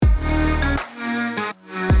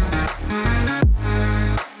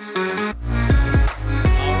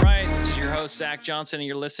Zach Johnson, and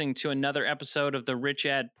you're listening to another episode of the Rich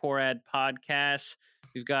Ad Poor Ad podcast.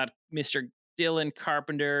 We've got Mr. Dylan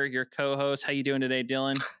Carpenter, your co-host. How you doing today,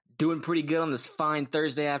 Dylan? Doing pretty good on this fine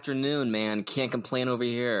Thursday afternoon, man. Can't complain over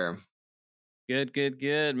here.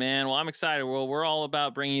 Good, man. Well, I'm excited. Well, we're all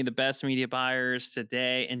about bringing you the best media buyers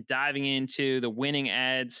today and diving into the winning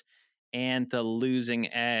ads and the losing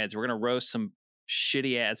ads. We're going to roast some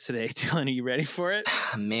shitty ads today. Dylan, are you ready for it?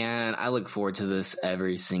 Man, I look forward to this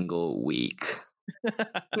every single week.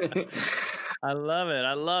 I love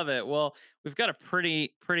it. Well, we've got a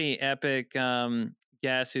pretty epic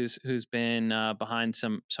guest who's been behind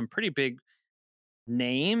some pretty big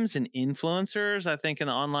names and influencers, I think, in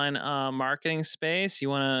the online marketing space. You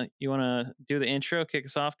wanna do the intro, kick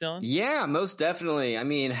us off, Dylan? Yeah, most definitely. I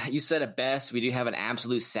mean, you said it best. We do have an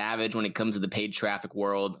absolute savage when it comes to the paid traffic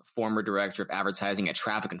world, former director of advertising at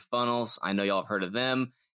Traffic and Funnels. I know y'all have heard of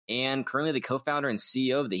them, and currently the co-founder and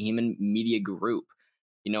CEO of the Human Media Group.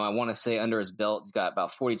 You know, I want to say under his belt, he's got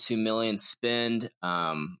about 42 million spend.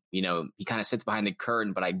 You know, he kind of sits behind the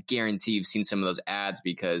curtain, but I guarantee you've seen some of those ads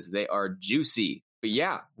because they are juicy. But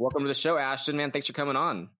yeah, welcome to the show, Ashton, man. Thanks for coming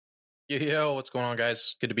on. Yo, what's going on,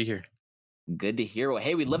 guys? Good to be here. Good to hear. Well,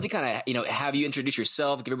 hey, we'd love to kind of, have you introduce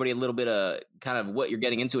yourself, give everybody a little bit of kind of what you're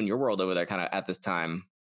getting into in your world over there kind of at this time.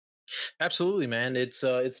 Absolutely, man. It's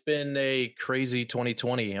been a crazy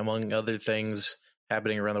 2020, among other things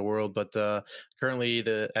happening around the world. But currently,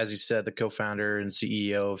 as you said, the co-founder and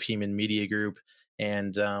CEO of Human Media Group.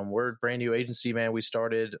 And we're a brand new agency, man. We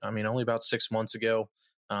started, only about 6 months ago.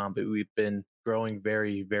 But we've been growing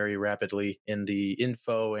very, very rapidly in the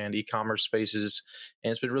info and e-commerce spaces.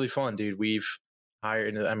 And it's been really fun, dude. We've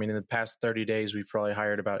hired, in the past 30 days, we've probably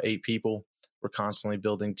hired about 8 people. We're constantly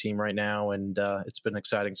building team right now, and it's been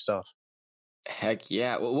exciting stuff. Heck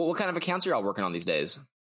yeah. What kind of accounts are y'all working on these days?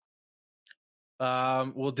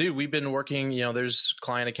 Well, dude, we've been working, there's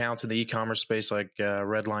client accounts in the e-commerce space like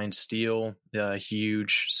Redline Steel, a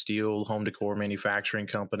huge steel home decor manufacturing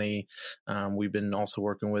company. We've been also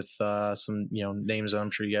working with some, names I'm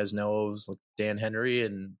sure you guys know of, like Dan Henry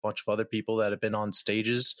and a bunch of other people that have been on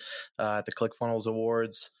stages at the ClickFunnels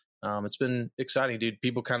Awards. It's been exciting, dude.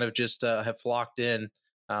 People kind of just have flocked in.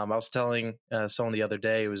 I was telling someone the other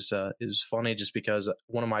day, it was funny just because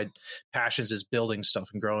one of my passions is building stuff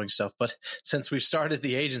and growing stuff. But since we've started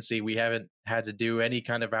the agency, we haven't had to do any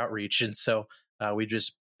kind of outreach. And so we've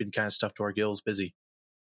just been kind of stuffed to our gills busy.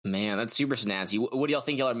 Man, that's super snazzy. What do y'all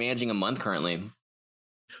think y'all are managing a month currently?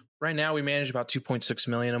 Right now, we manage about 2.6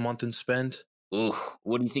 million a month in spend. Ooh,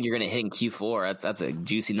 what do you think you're going to hit in Q4? That's a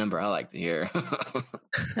juicy number I like to hear.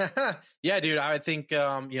 Yeah, dude, I think,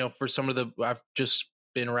 for some of I've just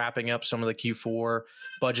been wrapping up some of the Q4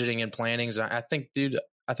 budgeting and plannings. I think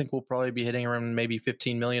we'll probably be hitting around maybe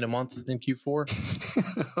 15 million a month in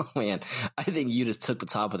Q4. Oh man, I think you just took the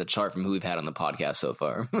top of the chart from who we've had on the podcast so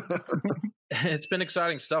far. It's been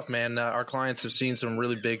exciting stuff, man. Our clients have seen some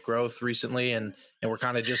really big growth recently, and we're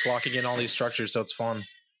kind of just locking in all these structures, so it's fun.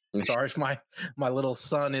 Sorry if my little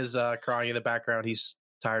son is crying in the background. He's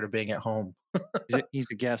tired of being at home. He's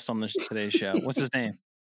a guest on today's show. What's his name?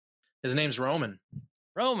 His name's Roman.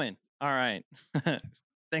 Roman. All right.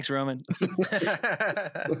 Thanks, Roman.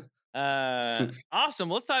 Awesome.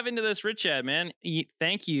 Let's dive into this rich ad, man.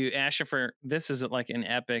 Thank you, Asha, for this is like an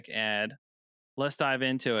epic ad. Let's dive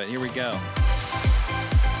into it. Here we go.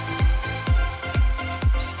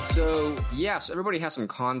 So everybody has some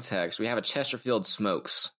context. We have a Chesterfield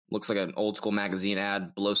Smokes. Looks like an old school magazine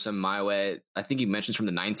ad. Blow some my way. I think you mentioned it's from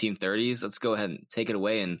the 1930s. Let's go ahead and take it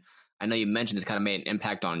away. And I know you mentioned it's kind of made an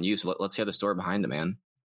impact on you. So let's hear the story behind it, man.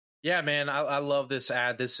 Yeah, man, I love this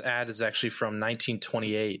ad. This ad is actually from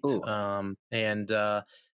 1928. I've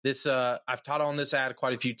taught on this ad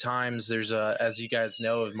quite a few times. There's as you guys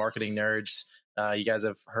know, of marketing nerds, you guys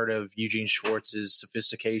have heard of Eugene Schwartz's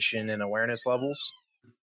sophistication and awareness levels.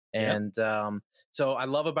 And so I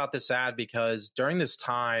love about this ad because during this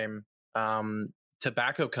time,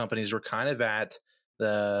 tobacco companies were kind of at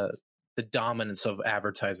the dominance of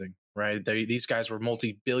advertising. Right. These guys were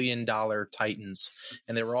multi-billion-dollar titans,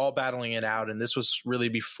 and they were all battling it out. And this was really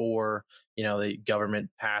before, the government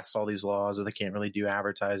passed all these laws that they can't really do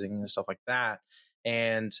advertising and stuff like that.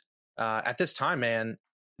 And at this time, man,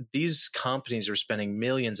 these companies are spending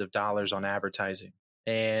millions of dollars on advertising.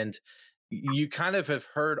 And you kind of have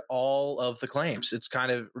heard all of the claims. It's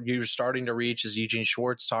kind of, you're starting to reach, as Eugene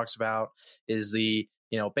Schwartz talks about, is the,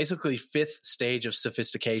 basically fifth stage of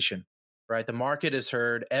sophistication. right? The market has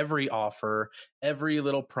heard every offer, every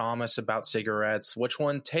little promise about cigarettes, which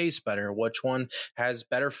one tastes better, which one has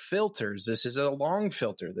better filters. This is a long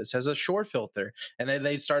filter. This has a short filter. And then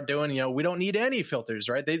they start doing, we don't need any filters,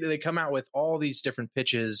 right? They come out with all these different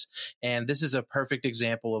pitches. And this is a perfect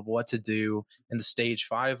example of what to do in the stage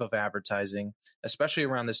 5 of advertising, especially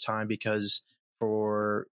around this time, because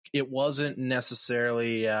it wasn't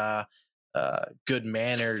necessarily good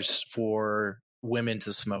manners for women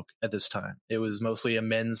to smoke at this time. It was mostly a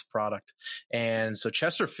men's product. And so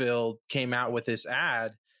Chesterfield came out with this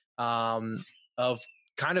ad of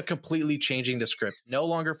kind of completely changing the script. No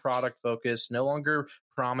longer product focused, no longer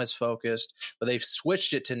promise focused, but they've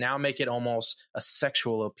switched it to now make it almost a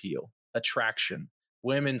sexual appeal, attraction.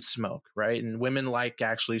 Women smoke, right? And women like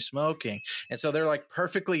actually smoking. And so they're like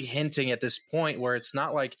perfectly hinting at this point where it's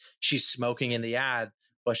not like she's smoking in the ad,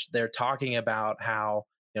 but they're talking about how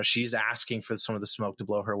she's asking for some of the smoke to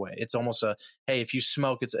blow her away. It's almost hey, if you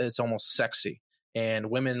smoke, it's almost sexy, and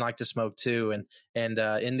women like to smoke too. And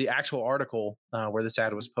in the actual article where this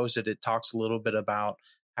ad was posted, it talks a little bit about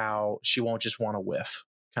how she won't just want to whiff,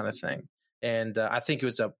 kind of thing. And I think it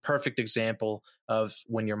was a perfect example of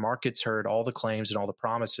when your market's heard all the claims and all the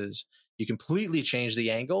promises, you completely change the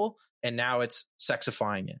angle, and now it's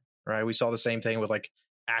sexifying it, right? We saw the same thing with like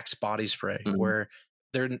Axe body spray, where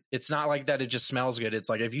it's not like that it just smells good. It's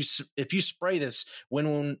like if you spray this,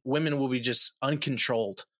 when women will be just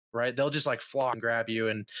uncontrolled, right? They'll just like flock and grab you,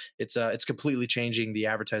 and it's completely changing the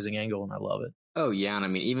advertising angle, and I love it. Oh yeah, and I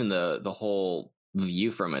mean even the whole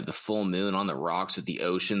view from it, the full moon on the rocks with the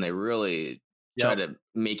ocean, they really try to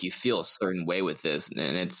make you feel a certain way with this.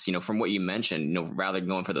 And it's, from what you mentioned, rather than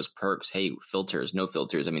going for those perks, hey, filters, no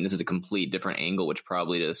filters. I mean, this is a complete different angle, which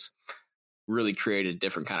probably just really created a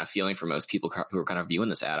different kind of feeling for most people who are kind of viewing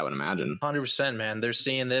this ad, I would imagine. 100%, man. They're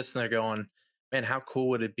seeing this and they're going, man, how cool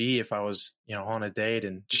would it be if I was, on a date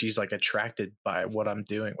and she's like attracted by what I'm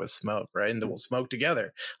doing with smoke, right? And then we'll smoke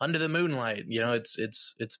together under the moonlight.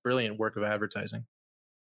 It's brilliant work of advertising.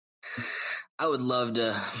 I would love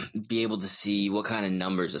to be able to see what kind of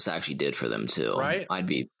numbers this actually did for them too. Right?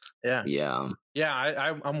 Yeah.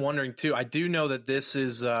 I'm wondering too. I do know that this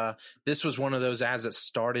was one of those ads that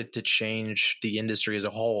started to change the industry as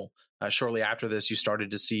a whole. Shortly after this, you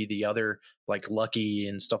started to see the other like Lucky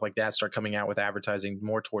and stuff like that start coming out with advertising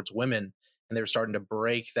more towards women, and they were starting to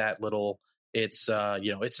break that little. It's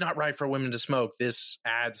not right for women to smoke. This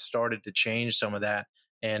ad started to change some of that,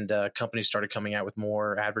 and companies started coming out with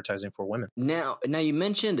more advertising for women. Now you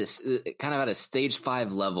mentioned this kind of at a stage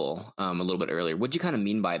 5 level a little bit earlier. What do you kind of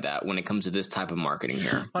mean by that when it comes to this type of marketing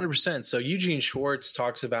here? 100%. So Eugene Schwartz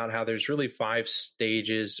talks about how there's really 5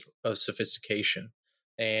 stages of sophistication.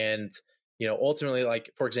 And, ultimately,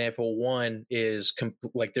 like, for example, 1 is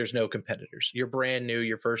like there's no competitors. You're brand new.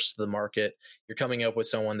 You're first to the market. You're coming up with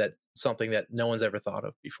something that no one's ever thought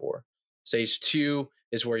of before. Stage 2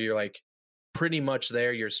 is where you're like, pretty much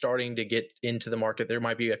there. You're starting to get into the market. There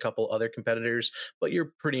might be a couple other competitors, but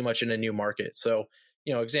you're pretty much in a new market. So,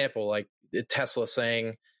 example, like Tesla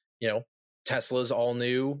saying, Tesla's all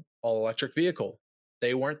new, all electric vehicle.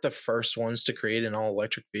 They weren't the first ones to create an all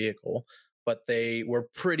electric vehicle, but they were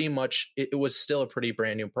pretty much, it was still a pretty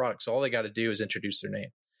brand new product. So all they got to do is introduce their name.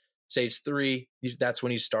 Stage 3, that's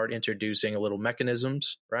when you start introducing a little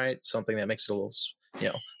mechanisms, right? Something that makes it a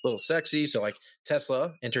little sexy. So like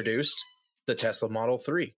Tesla introduced the Tesla Model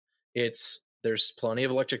 3. There's plenty of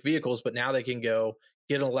electric vehicles, but now they can go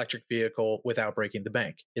get an electric vehicle without breaking the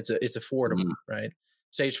bank. It's affordable, right?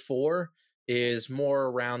 Stage 4 is more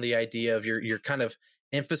around the idea of you're kind of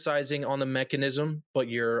emphasizing on the mechanism, but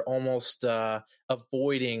you're almost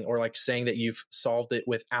avoiding or like saying that you've solved it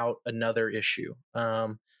without another issue.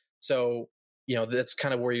 So that's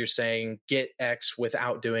kind of where you're saying get X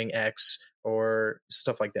without doing X or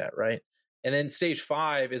stuff like that, right? And then stage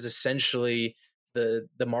 5 is essentially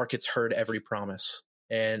the market's heard every promise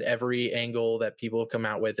and every angle that people have come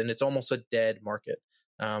out with. And it's almost a dead market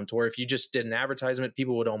to where if you just did an advertisement,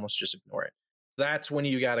 people would almost just ignore it. That's when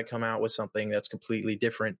you got to come out with something that's completely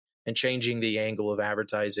different and changing the angle of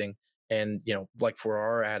advertising. And, like for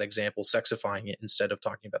our ad example, sexifying it instead of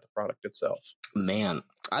talking about the product itself. Man,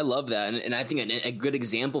 I love that. And I think a good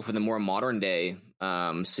example for the more modern day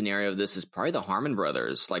scenario of this is probably the Harmon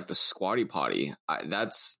Brothers, like the Squatty Potty.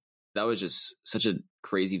 That was just such a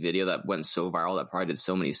crazy video that went so viral that probably did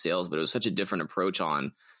so many sales, but it was such a different approach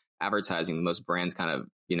on advertising. Most brands kind of,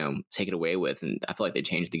 take it away with. And I feel like they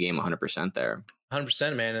changed the game 100% there.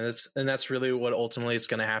 100%, man. And that's really what ultimately it's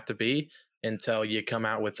going to have to be until you come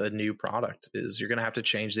out with a new product is you're going to have to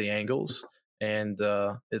change the angles. And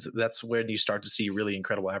that's where you start to see really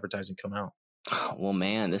incredible advertising come out. Well,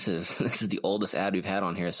 man, this is the oldest ad we've had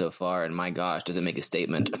on here so far, and my gosh, does it make a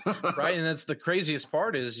statement? Right, and that's the craziest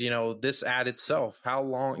part is, this ad itself. How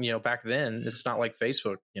long, back then, it's not like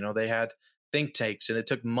Facebook. They had think tanks, and it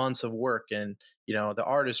took months of work, and the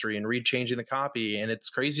artistry and rechanging the copy. And it's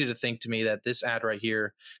crazy to think to me that this ad right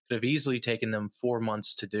here could have easily taken them 4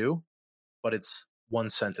 months to do, but it's one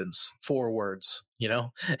sentence, 4 words,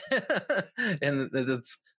 and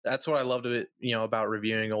that's what I loved of it, about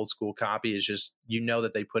reviewing old school copy is just,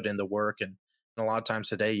 that they put in the work. And a lot of times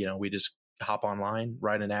today, we just hop online,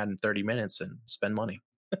 write an ad in 30 minutes and spend money.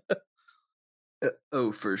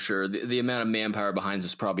 Oh, for sure. The amount of manpower behind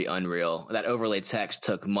this is probably unreal. That overlay text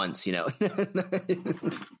took months,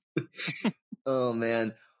 Oh,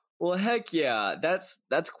 man. Well, heck yeah.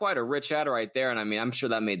 That's quite a rich ad right there. And I mean, I'm sure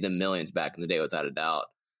that made them millions back in the day without a doubt.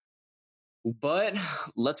 But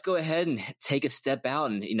let's go ahead and take a step out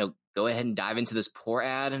and, go ahead and dive into this poor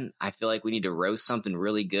ad. And I feel like we need to roast something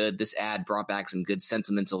really good. This ad brought back some good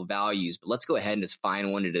sentimental values, but let's go ahead and just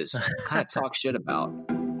find one to just kind of talk shit about.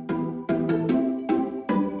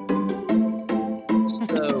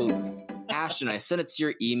 So, Ashton, I sent it to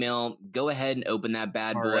your email. Go ahead and open that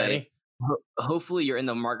bad boy. Hopefully you're in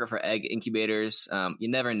the market for egg incubators. You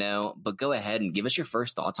never know, but go ahead and give us your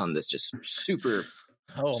first thoughts on this. Just super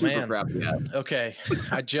man. Crappy ad. Okay.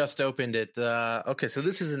 I just opened it. Okay. So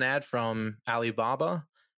this is an ad from Alibaba,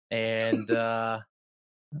 and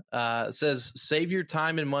it says, save your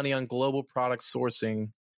time and money on global product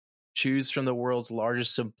sourcing. Choose from the world's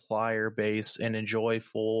largest supplier base and enjoy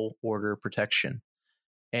full order protection.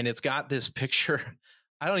 And it's got this picture.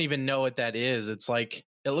 I don't even know what that is. It's like,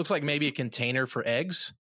 it looks like maybe a container for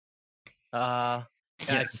eggs. And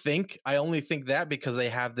I only think that because they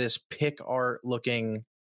have this pick art looking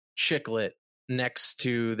chiclet next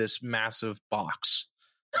to this massive box.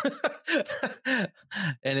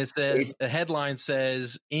 And the headline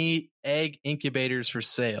says, egg incubators for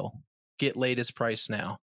sale. Get latest price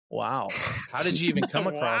now. Wow. How did you even come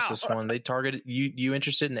across this one? They targeted you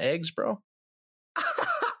interested in eggs, bro?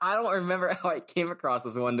 I don't remember how I came across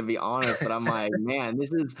this one, to be honest, but I'm like, man,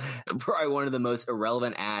 this is probably one of the most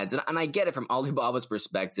irrelevant ads. And I get it from Alibaba's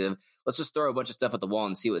perspective. Let's just throw a bunch of stuff at the wall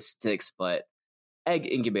and see what sticks. But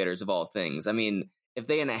egg incubators of all things. I mean, if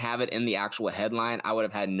they didn't have it in the actual headline, I would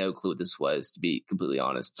have had no clue what this was, to be completely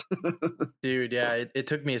honest. Dude, yeah, it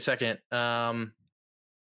took me a second.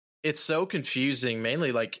 It's so confusing,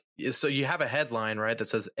 mainly so you have a headline, right, that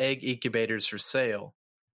says egg incubators for sale.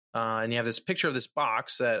 And you have this picture of this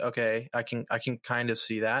box that, okay, I can kind of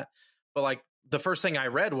see that. But the first thing I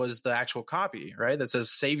read was the actual copy, right? That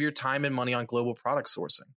says, save your time and money on global product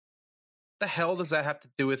sourcing. The hell does that have to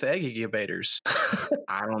do with egg incubators?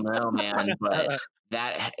 I don't know, man, but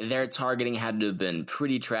their targeting had to have been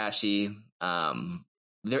pretty trashy.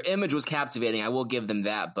 Their image was captivating. I will give them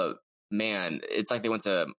that, but man, it's like they went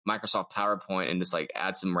to Microsoft PowerPoint and just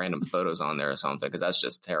add some random photos on there or something, because that's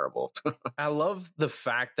just terrible. I love the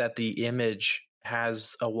fact that the image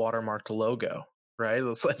has a watermarked logo, right?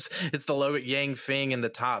 It's the logo Yang Fing in the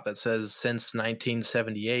top that says since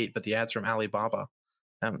 1978, but the ad's from Alibaba.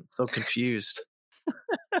 I'm so confused.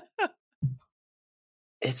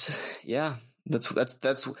 That's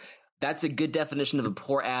a good definition of a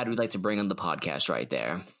poor ad we'd like to bring on the podcast right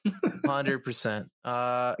there. 100%.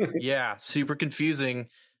 Yeah, super confusing.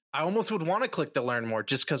 I almost would want to click to learn more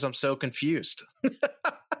just because I'm so confused.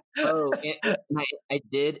 I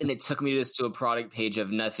did, and it took me just to a product page of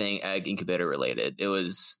nothing egg incubator related. It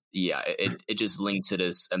was, it just linked to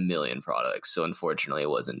this a million products. So unfortunately, it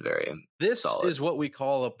wasn't very This solid. Is what we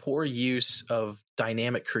call a poor use of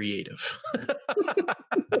dynamic creative.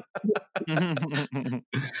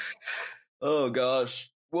 Oh gosh.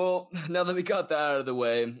 Well, now that we got that out of the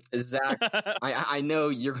way, Zach, I know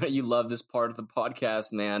you love this part of the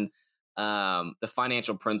podcast, man. The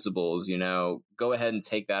financial principles, go ahead and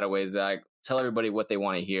take that away, Zach. Tell everybody what they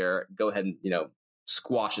want to hear. Go ahead and,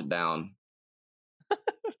 squash it down.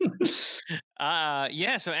 So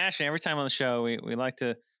Ashton, every time on the show, we like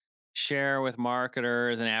to share with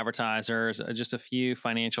marketers and advertisers just a few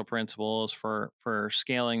financial principles for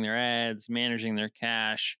scaling their ads, managing their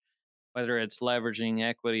cash, whether it's leveraging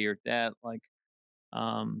equity or debt.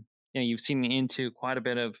 You've seen into quite a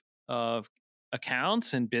bit of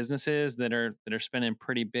accounts and businesses that are spending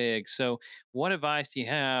pretty big. So what advice do you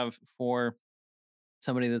have for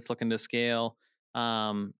somebody that's looking to scale?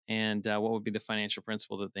 And what would be the financial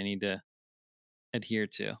principle that they need to adhere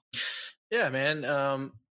to? Yeah,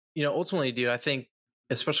 man. Ultimately, dude, I think,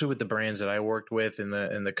 especially with the brands that I worked with and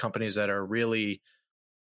the companies that are really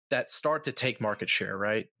that start to take market share,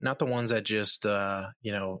 right? Not the ones that just, have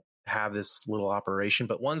have this little operation,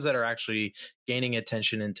 but ones that are actually gaining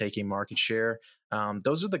attention and taking market share.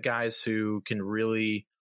 Those are the guys who can really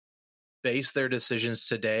base their decisions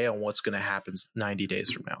today on what's going to happen 90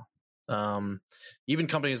 days from now. Even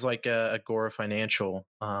companies like Agora Financial,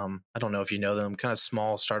 I don't know if you know them, kind of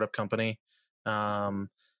small startup company. I'm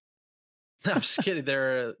just kidding.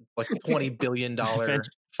 They're like $20 billion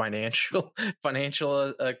financial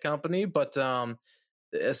company, but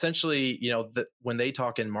essentially, when they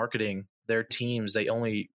talk in marketing, their teams,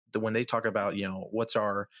 when they talk about, what's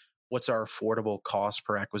our affordable cost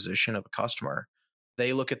per acquisition of a customer,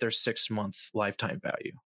 they look at their 6-month lifetime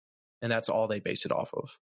value, and that's all they base it off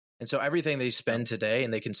of. And so everything they spend today,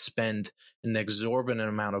 and they can spend an exorbitant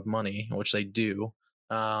amount of money, which they do,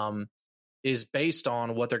 is based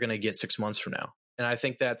on what they're going to get 6 months from now. And I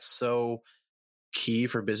think that's so key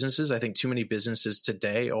for businesses. I think too many businesses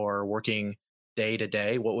today are working day to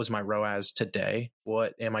day. What was my ROAS today?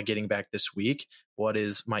 What am I getting back this week? What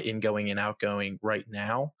is my ingoing and outgoing right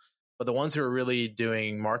now? But the ones who are really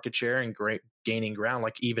doing market share and gaining ground,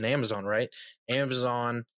 like even Amazon, right?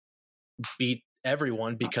 Amazon beat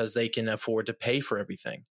everyone because they can afford to pay for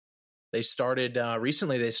everything. They started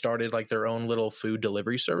recently, they started like their own little food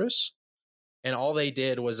delivery service. And all they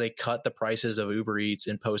did was they cut the prices of Uber Eats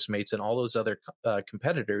and Postmates and all those other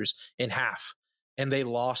competitors in half. And they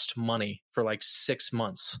lost money for like 6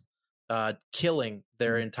 months, killing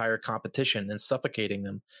their entire competition and suffocating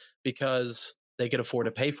them because they could afford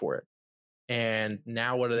to pay for it. And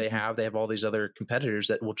now what do they have? They have all these other competitors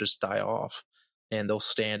that will just die off, and they'll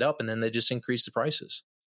stand up, and then they just increase the prices.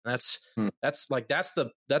 That's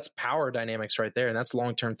power dynamics right there. And that's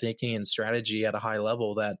long-term thinking and strategy at a high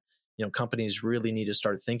level that, companies really need to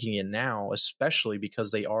start thinking in now, especially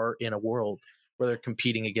because they are in a world where they're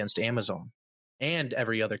competing against Amazon and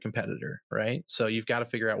every other competitor, right? So you've got to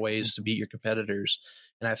figure out ways to beat your competitors.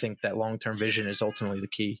 And I think that long-term vision is ultimately the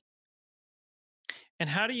key. And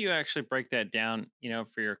how do you actually break that down,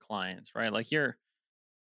 for your clients, right? Like you're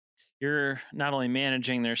not only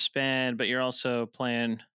managing their spend, but you're also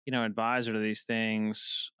playing, advisor to these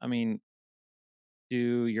things. I mean,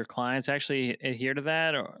 do your clients actually adhere to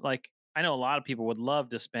that? Or like, I know a lot of people would love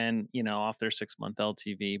to spend, off their 6-month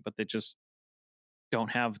LTV, but they just don't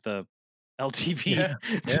have the LTV Yeah,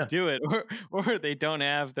 to yeah. do it, or they don't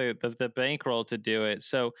have the bankroll to do it.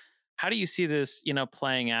 So how do you see this,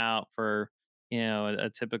 playing out for, a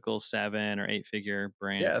typical 7 or 8 figure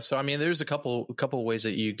brand? Yeah. So, I mean, there's a couple ways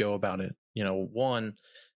that you go about it. One,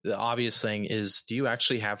 the obvious thing is, do you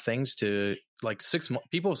actually have things to like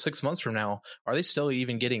people 6 months from now, are they still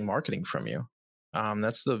even getting marketing from you?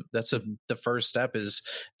 The first step is,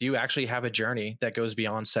 do you actually have a journey that goes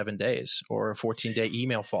beyond 7 days or a 14-day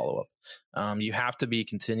email follow-up? You have to be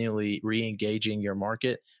continually re-engaging your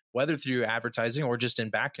market, whether through advertising or just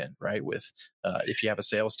in backend, right? With if you have a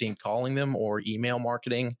sales team calling them or email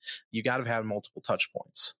marketing, you got to have multiple touch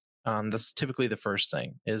points. That's typically the first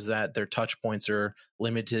thing, is that their touch points are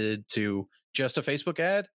limited to just a Facebook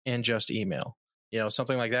ad and just email,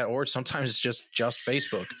 something like that, or sometimes just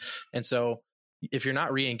Facebook. And so if you're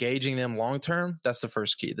not re-engaging them long term, that's the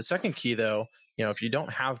first key. The second key, though, if you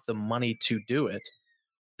don't have the money to do it,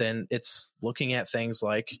 then it's looking at things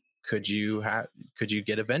like, could you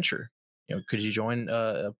get a venture? Could you join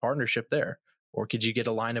a partnership there, or could you get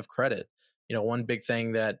a line of credit? One big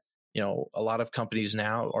thing that a lot of companies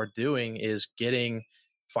now are doing is getting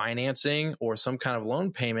financing or some kind of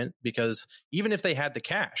loan payment, because even if they had the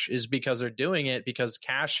cash, is because they're doing it because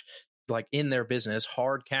cash, like in their business,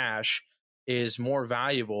 hard cash is more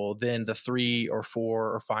valuable than the 3 or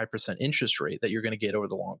 4 or 5% interest rate that you're going to get over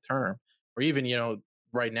the long term. Or even,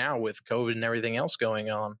 right now with COVID and everything else going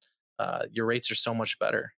on, your rates are so much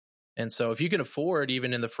better. And so if you can afford,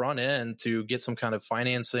 even in the front end, to get some kind of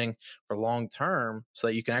financing for long term so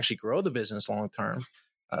that you can actually grow the business long term,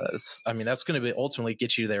 that's going to ultimately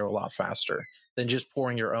get you there a lot faster than just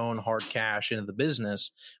pouring your own hard cash into the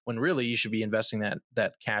business, when really you should be investing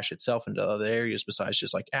that cash itself into other areas besides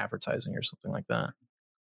just like advertising or something like that.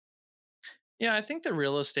 Yeah, I think the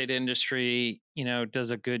real estate industry,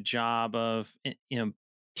 does a good job of,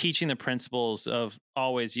 teaching the principles of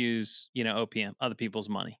always use, OPM, other people's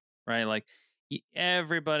money, right? Like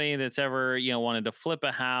everybody that's ever, wanted to flip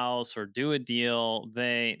a house or do a deal,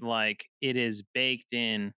 they like it is baked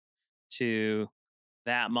in to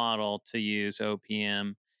that model to use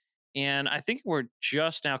OPM. And I think we're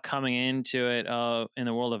just now coming into it in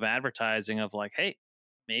the world of advertising of like, hey,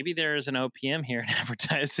 maybe there's an OPM here in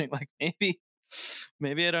advertising. Like maybe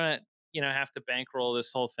I don't, have to bankroll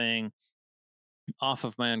this whole thing off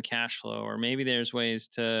of my own cash flow, or maybe there's ways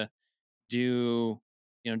to do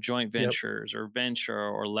joint Yep. ventures or venture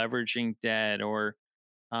or leveraging debt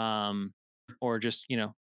um, or just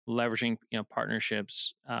leveraging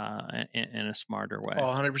partnerships in a smarter way. Oh,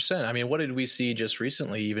 100%. I mean, what did we see just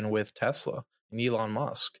recently, even with Tesla and Elon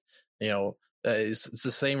Musk? It's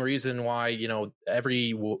the same reason why,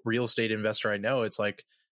 every real estate investor I know, it's like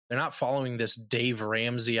they're not following this Dave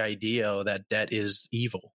Ramsey idea that debt is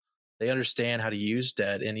evil. They understand how to use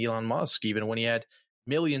debt. And Elon Musk, even when he had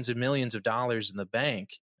millions and millions of dollars in the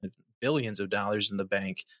bank, billions of dollars in the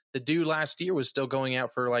bank, the dude last year was still going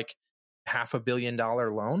out for like $500 million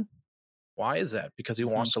loan. Why is that? Because he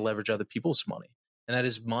wants to leverage other people's money, and that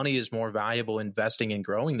his money is more valuable investing in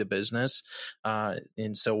growing the business.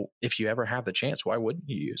 And so if you ever have the chance, why wouldn't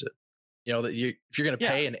you use it? If you're going to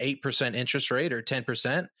pay an 8% interest rate or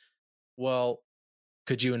 10%, well,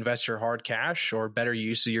 could you invest your hard cash or better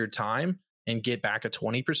use of your time and get back a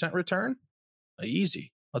 20% return?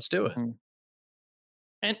 Easy. Let's do it.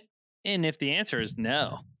 And if the answer is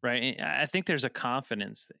no, right? I think there's a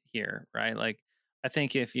confidence here, right? Like, I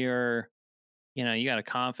think if you're, you got a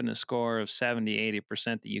confidence score of 70,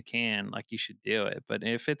 80% that you can, like, you should do it. But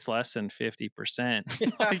if it's less than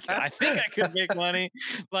 50%, like, I think I could make money.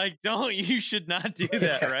 Like, you should not do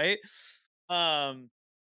that, right?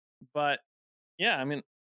 But yeah, I mean,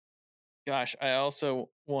 gosh, I also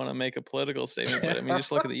want to make a political statement, but I mean,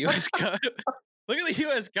 just look at the U.S. Look at the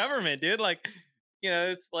U.S. government, dude. Like,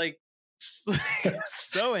 it's like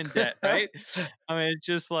so in debt, right? I mean, it's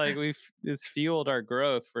just like it's fueled our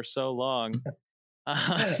growth for so long.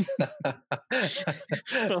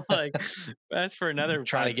 Like, that's for another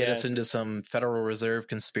trying podcast. to get us into some Federal Reserve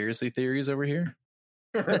conspiracy theories over here.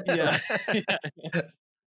 Yeah.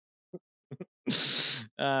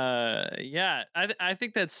 Yeah. I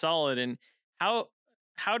think that's solid. And how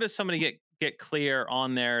does somebody get clear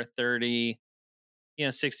on their 30,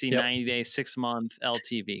 60, Yep. 90 days, 6 month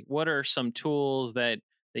LTV? What are some tools that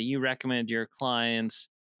you recommend to your clients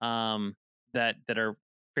that are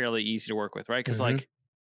fairly easy to work with, right? Because like,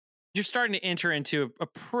 you're starting to enter into a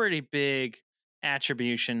pretty big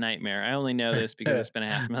attribution nightmare. I only know this because I spent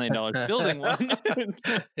 $500,000 building one.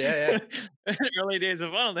 Yeah. Early days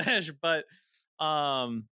of Funnel Dash, but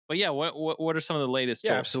yeah, what are some of the latest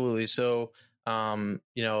tools? Yeah, absolutely. So,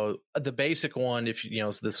 the basic one, if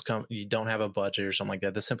you don't have a budget or something like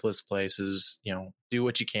that, the simplest place is, do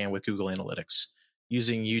what you can with Google Analytics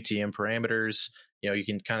using UTM parameters. You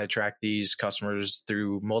can kind of track these customers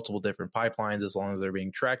through multiple different pipelines as long as they're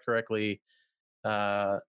being tracked correctly.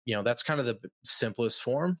 That's kind of the simplest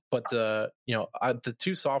form. But the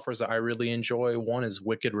two softwares that I really enjoy, one is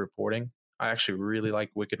Wicked Reporting. I actually really like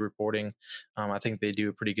Wicked Reporting. I think they do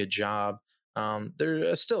a pretty good job.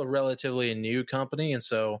 They're still a relatively new company, and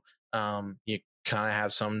so you kind of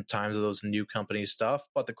have sometimes of those new company stuff.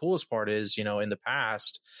 But the coolest part is, in the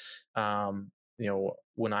past,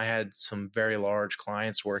 when I had some very large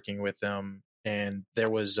clients working with them, and there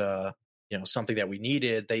was something that we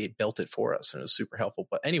needed, they built it for us, and it was super helpful.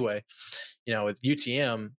 But anyway, with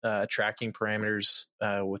UTM tracking parameters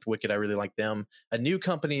with Wicked, I really like them. A new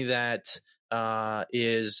company that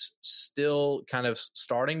is still kind of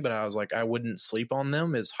starting, but I was like, I wouldn't sleep on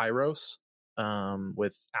them, is Hyros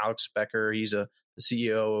with Alex Becker. He's the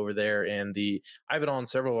CEO over there, and I have it on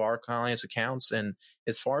several of our clients' accounts. And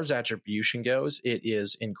as far as attribution goes, it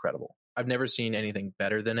is incredible. I've never seen anything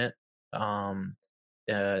better than it. And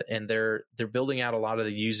they're building out a lot of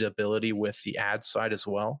the usability with the ad side as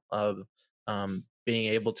well, of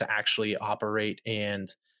being able to actually operate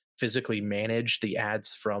and physically manage the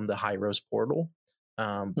ads from the Hyros portal.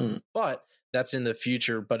 But that's in the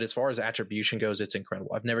future. But as far as attribution goes, it's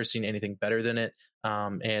incredible. I've never seen anything better than it.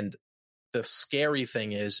 And the scary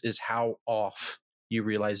thing is how off you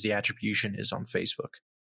realize the attribution is on Facebook.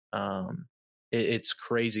 It's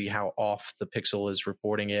crazy how off the pixel is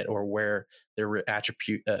reporting it, or where they're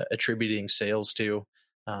attributing sales to.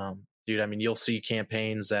 Dude, I mean, you'll see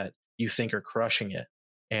campaigns that you think are crushing it,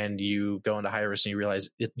 and you go into Hyros and you realize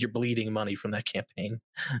you're bleeding money from that campaign.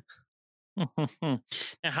 Now,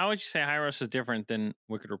 how would you say Hyros is different than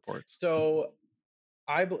Wicked Reports? So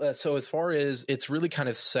as far as, it's really kind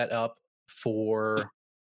of set up for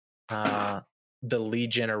the lead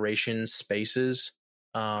generation spaces.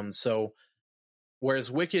 So whereas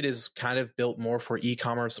Wicked is kind of built more for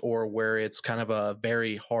e-commerce, or where it's kind of a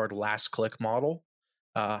very hard last click model,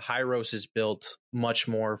 Hyros is built much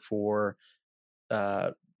more for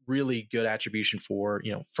really good attribution for,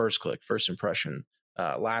 first click, first impression,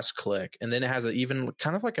 last click. And then it has even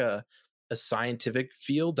kind of like a a scientific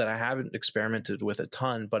field that I haven't experimented with a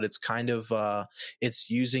ton, but it's kind of it's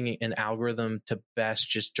using an algorithm to best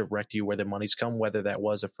just direct you where the money's come, whether that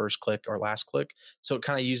was a first click or last click. So it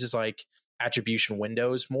kind of uses like attribution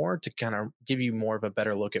windows more to kind of give you more of a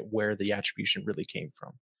better look at where the attribution really came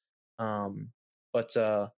from. But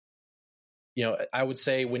I would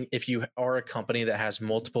say if you are a company that has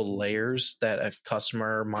multiple layers that a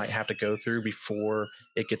customer might have to go through before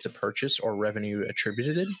it gets a purchase or revenue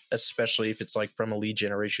attributed, especially if it's like from a lead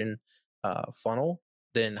generation funnel,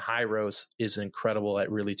 then Hyros is incredible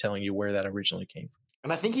at really telling you where that originally came from.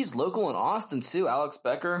 And I think he's local in Austin too, Alex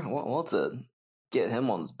Becker. We'll have to get him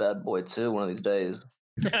on this bad boy too one of these days.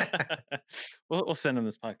 We'll send him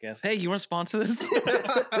this podcast. Hey, you want to sponsor this?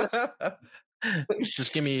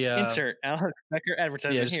 Just give me insert Alex Becker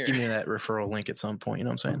advertising. Yeah, just here. give me that referral link at some point. You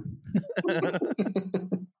know what I'm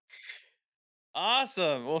saying?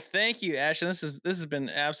 Awesome. Well, thank you, Ashton. This has been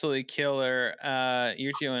absolutely killer.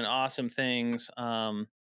 You're doing awesome things in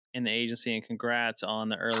the agency, and congrats on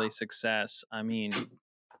the early success. I mean,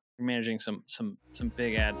 you're managing some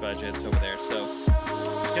big ad budgets over there. So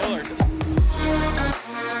killer.